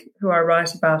Kindig, who I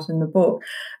write about in the book.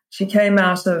 She came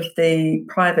out of the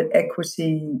private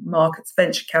equity markets,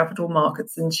 venture capital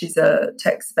markets, and she's a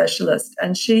tech specialist.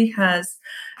 And she has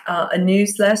a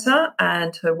newsletter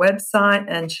and her website,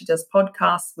 and she does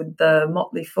podcasts with the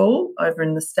Motley Fool over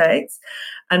in the States.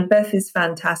 And Beth is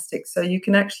fantastic. So you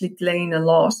can actually glean a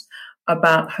lot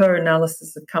about her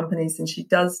analysis of companies, and she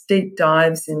does deep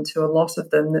dives into a lot of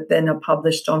them that then are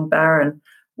published on Barron,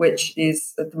 which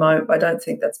is at the moment, I don't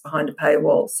think that's behind a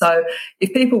paywall. So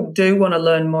if people do want to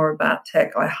learn more about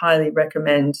tech, I highly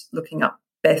recommend looking up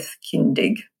Beth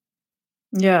Kindig.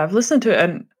 Yeah, I've listened to it,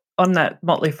 and on that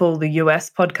Motley Fool, the US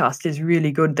podcast is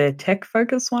really good. Their tech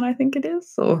focus one, I think it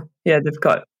is. Or yeah, they've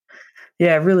got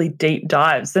really deep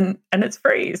dives, and it's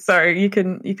free. So you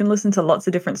can listen to lots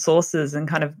of different sources and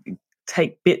kind of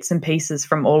take bits and pieces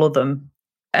from all of them.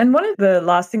 And one of the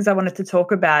last things I wanted to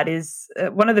talk about is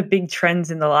one of the big trends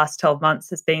in the last 12 months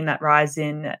has been that rise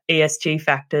in ESG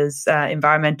factors,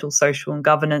 environmental, social, and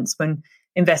governance, when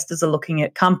investors are looking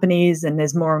at companies, and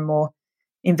there's more and more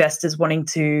investors wanting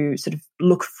to sort of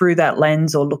look through that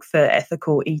lens or look for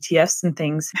ethical ETFs and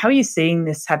things. How are you seeing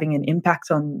this having an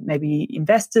impact on maybe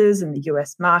investors in the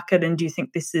US market? And do you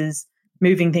think this is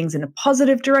moving things in a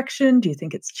positive direction? Do you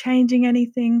think it's changing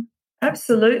anything?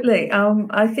 Absolutely.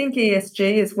 I think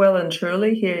ESG is well and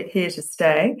truly here to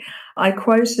stay. I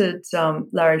quoted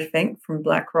Larry Fink from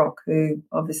BlackRock, who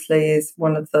obviously is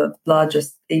one of the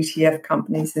largest ETF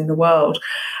companies in the world.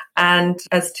 And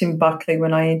as Tim Buckley,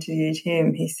 when I interviewed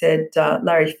him, he said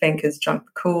Larry Fink has drunk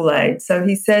the Kool-Aid. So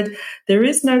he said there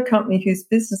is no company whose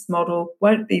business model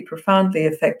won't be profoundly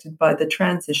affected by the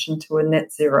transition to a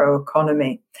net zero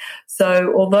economy.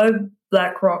 So although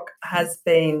BlackRock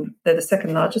they're the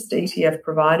second largest ETF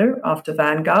provider after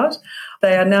Vanguard.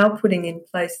 They are now putting in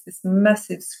place this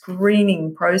massive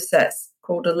screening process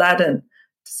called Aladdin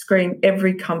to screen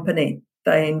every company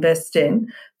they invest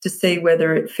in to see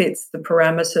whether it fits the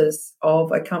parameters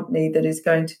of a company that is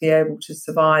going to be able to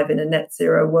survive in a net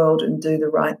zero world and do the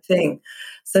right thing.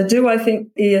 So do I think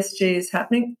ESG is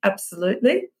happening?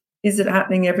 Absolutely. Is it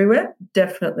happening everywhere?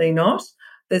 Definitely not.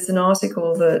 There's an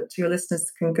article that your listeners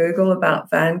can Google about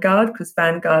Vanguard, because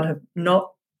Vanguard have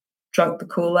not drunk the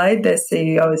Kool-Aid. Their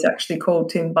CEO is actually called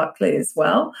Tim Buckley as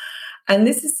well. And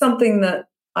this is something that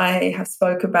I have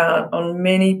spoke about on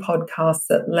many podcasts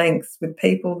at length with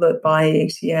people that buy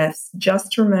ETFs.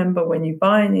 Just remember, when you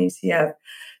buy an ETF,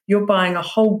 you're buying a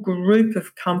whole group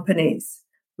of companies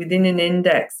within an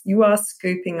index. You are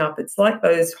scooping up. It's like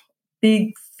those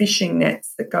big fishing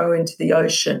nets that go into the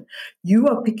ocean. You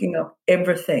are picking up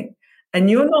everything, and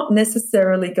you're not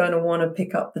necessarily going to want to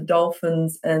pick up the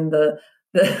dolphins and the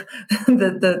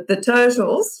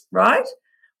turtles, right?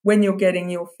 When you're getting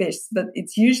your fish, but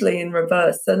it's usually in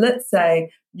reverse. So let's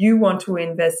say you want to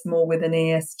invest more with an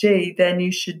ESG, then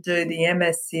you should do the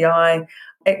MSCI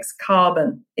X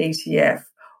Carbon ETF,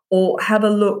 or have a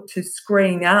look to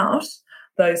screen out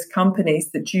those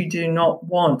companies that you do not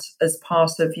want as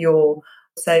part of your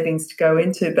savings to go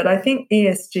into. But I think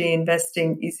ESG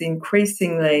investing is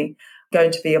increasingly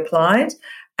going to be applied,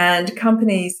 and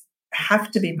companies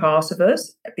have to be part of it,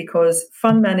 because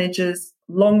fund managers,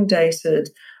 long-dated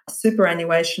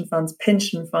superannuation funds,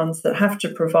 pension funds that have to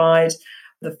provide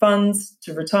the funds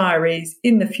to retirees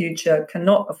in the future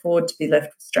cannot afford to be left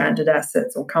with stranded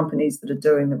assets or companies that are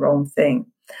doing the wrong thing.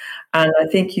 And I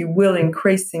think you will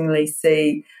increasingly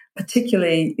see,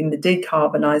 particularly in the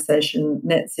decarbonisation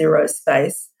net zero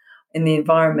space, in the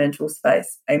environmental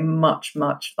space, a much,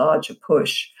 much larger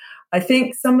push. I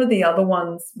think some of the other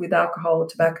ones with alcohol,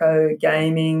 tobacco,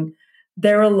 gaming,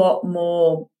 they're a lot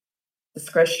more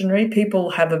discretionary. People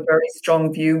have a very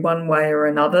strong view one way or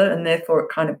another, and therefore it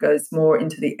kind of goes more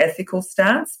into the ethical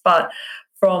stance. But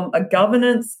from a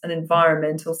governance and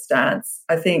environmental stance,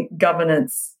 I think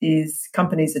governance is,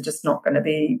 companies are just not going to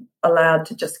be allowed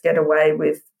to just get away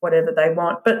with whatever they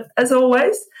want. But as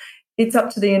always, it's up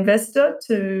to the investor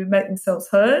to make themselves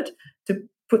heard, to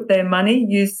put their money,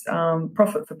 use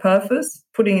profit for purpose,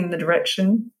 putting in the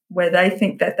direction where they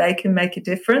think that they can make a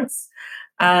difference.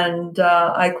 And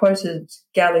I quoted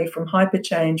Gally from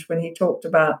Hyperchange when he talked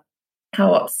about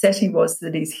how upset he was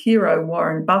that his hero,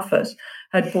 Warren Buffett,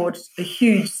 had bought a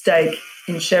huge stake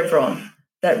in Chevron.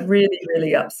 That really,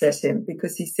 really upset him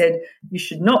because he said, you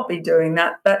should not be doing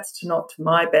that. That's not to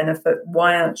my benefit.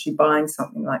 Why aren't you buying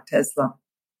something like Tesla?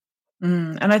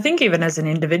 And I think even as an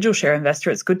individual share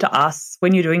investor, it's good to ask,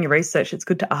 when you're doing your research, it's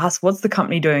good to ask, what's the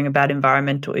company doing about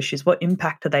environmental issues? What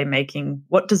impact are they making?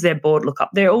 What does their board look up?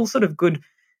 They're all sort of good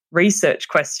research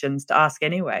questions to ask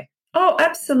anyway. Oh,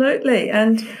 absolutely.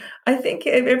 And I think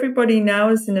everybody now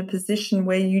is in a position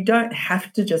where you don't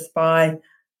have to just buy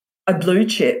a blue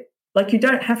chip. Like, you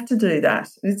don't have to do that.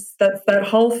 It's that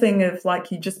whole thing of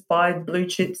like you just buy blue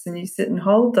chips and you sit and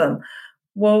hold them.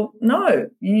 Well, no,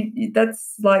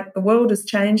 that's like the world has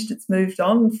changed. It's moved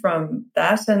on from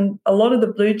that. And a lot of the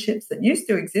blue chips that used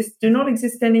to exist do not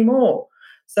exist anymore.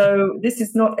 So this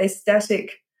is not a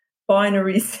static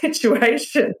binary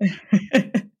situation.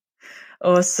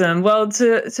 Awesome. Well,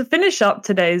 to finish up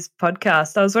today's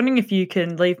podcast, I was wondering if you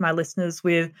can leave my listeners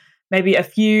with maybe a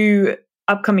few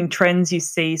upcoming trends you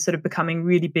see sort of becoming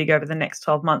really big over the next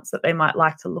 12 months that they might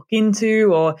like to look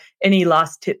into, or any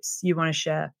last tips you want to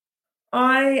share.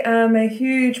 I am a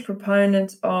huge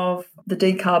proponent of the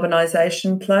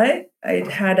decarbonisation play. It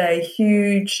had a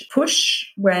huge push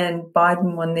when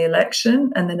Biden won the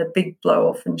election and then a big blow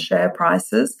off in share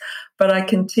prices. But I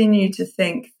continue to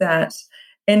think that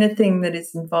anything that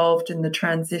is involved in the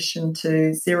transition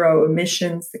to zero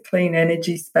emissions, the clean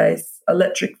energy space,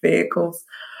 electric vehicles,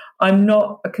 I'm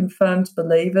not a confirmed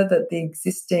believer that the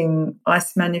existing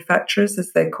ICE manufacturers,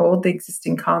 as they're called, the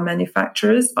existing car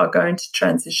manufacturers, are going to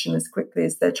transition as quickly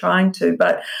as they're trying to.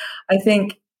 But I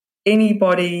think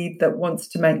anybody that wants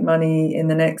to make money in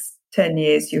the next 10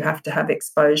 years, you have to have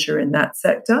exposure in that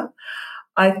sector.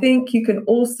 I think you can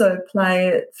also play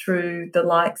it through the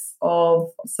likes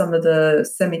of some of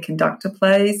the semiconductor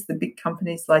plays, the big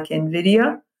companies like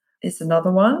NVIDIA is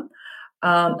another one.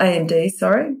 AMD,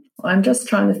 sorry. I'm just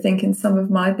trying to think in some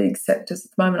of my big sectors at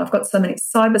the moment. I've got so many.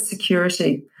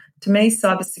 Cybersecurity. To me,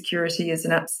 cybersecurity is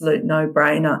an absolute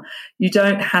no-brainer. You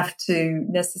don't have to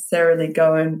necessarily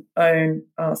go and own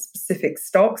specific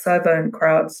stocks. I've owned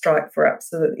CrowdStrike for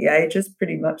absolutely ages,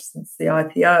 pretty much since the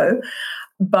IPO.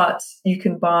 But you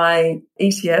can buy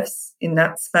ETFs in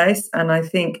that space. And I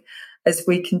think as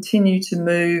we continue to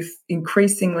move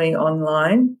increasingly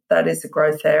online, that is a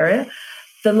growth area.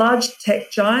 The large tech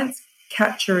giants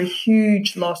capture a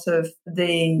huge lot of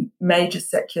the major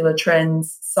secular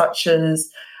trends, such as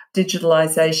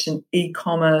digitalization,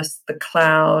 e-commerce, the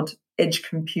cloud, edge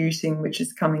computing, which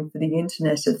is coming for the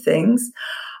Internet of Things.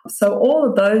 So all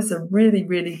of those are really,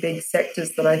 really big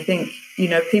sectors that I think,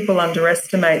 people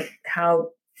underestimate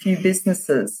how few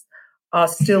businesses are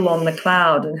still on the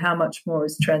cloud and how much more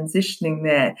is transitioning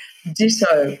there.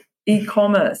 Ditto,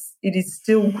 e-commerce, it is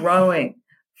still growing.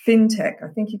 Fintech, I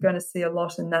think you're going to see a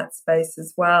lot in that space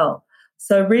as well.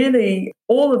 So really,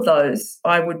 all of those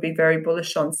I would be very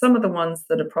bullish on. Some of the ones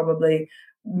that are probably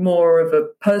more of a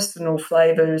personal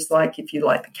flavour is like if you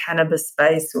like the cannabis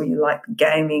space or you like the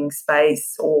gaming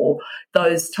space or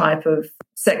those type of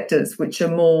sectors which are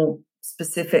more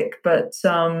specific. But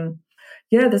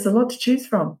there's a lot to choose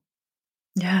from.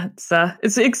 Yeah,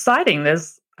 it's exciting.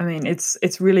 It's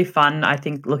really fun, I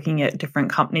think, looking at different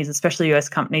companies, especially US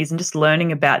companies, and just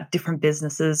learning about different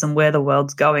businesses and where the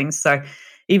world's going. So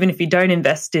even if you don't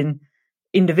invest in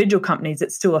individual companies,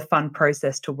 it's still a fun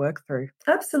process to work through.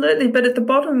 Absolutely. But at the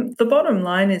bottom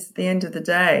line is, at the end of the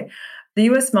day, the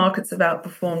US markets have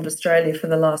outperformed Australia for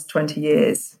the last 20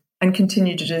 years and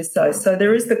continue to do so. So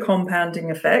there is the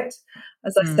compounding effect.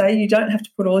 As I say, you don't have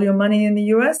to put all your money in the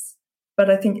US, but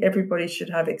I think everybody should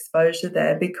have exposure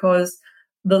there because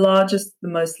the largest, the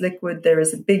most liquid, there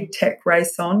is a big tech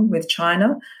race on with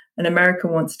China, and America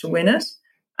wants to win it.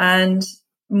 And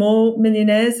more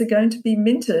millionaires are going to be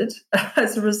minted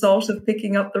as a result of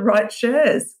picking up the right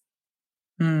shares.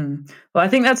 Well, I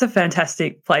think that's a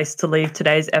fantastic place to leave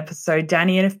today's episode,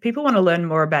 Danny. And if people want to learn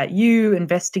more about you,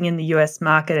 investing in the US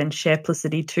market and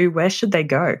Shareplicity too, where should they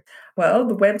go? Well,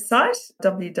 the website,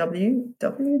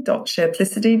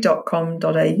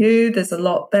 www.shareplicity.com.au. There's a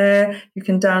lot there. You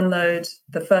can download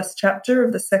the first chapter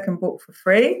of the second book for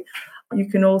free. You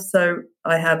can also,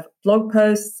 I have blog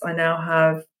posts.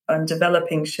 I'm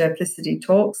developing Shareplicity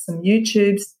talks, some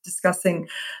YouTubes discussing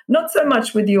not so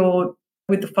much with the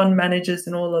fund managers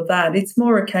and all of that. It's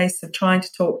more a case of trying to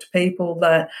talk to people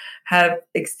that have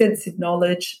extensive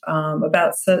knowledge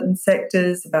about certain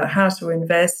sectors, about how to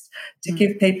invest, to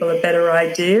give people a better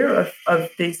idea of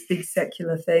these big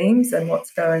secular themes and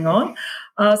what's going on.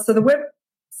 So the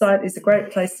website is a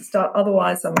great place to start.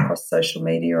 Otherwise, I'm across social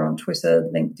media on Twitter,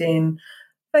 LinkedIn,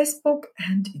 Facebook,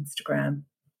 and Instagram.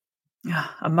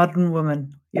 A modern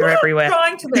woman. You're everywhere.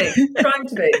 Trying to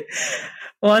be.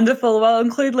 Wonderful. Well, I'll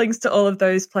include links to all of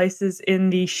those places in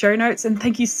the show notes. And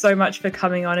thank you so much for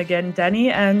coming on again,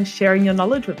 Dani, and sharing your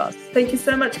knowledge with us. Thank you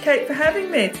so much, Kate, for having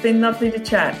me. It's been lovely to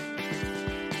chat.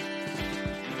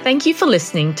 Thank you for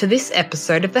listening to this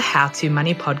episode of the How To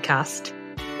Money podcast.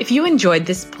 If you enjoyed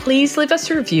this, please leave us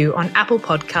a review on Apple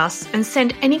Podcasts and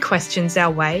send any questions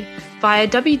our way via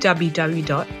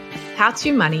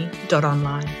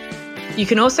www.howtomoney.online. You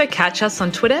can also catch us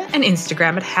on Twitter and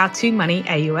Instagram at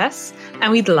HowToMoneyAUS, and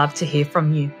we'd love to hear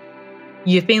from you.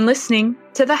 You've been listening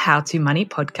to the How To Money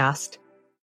podcast.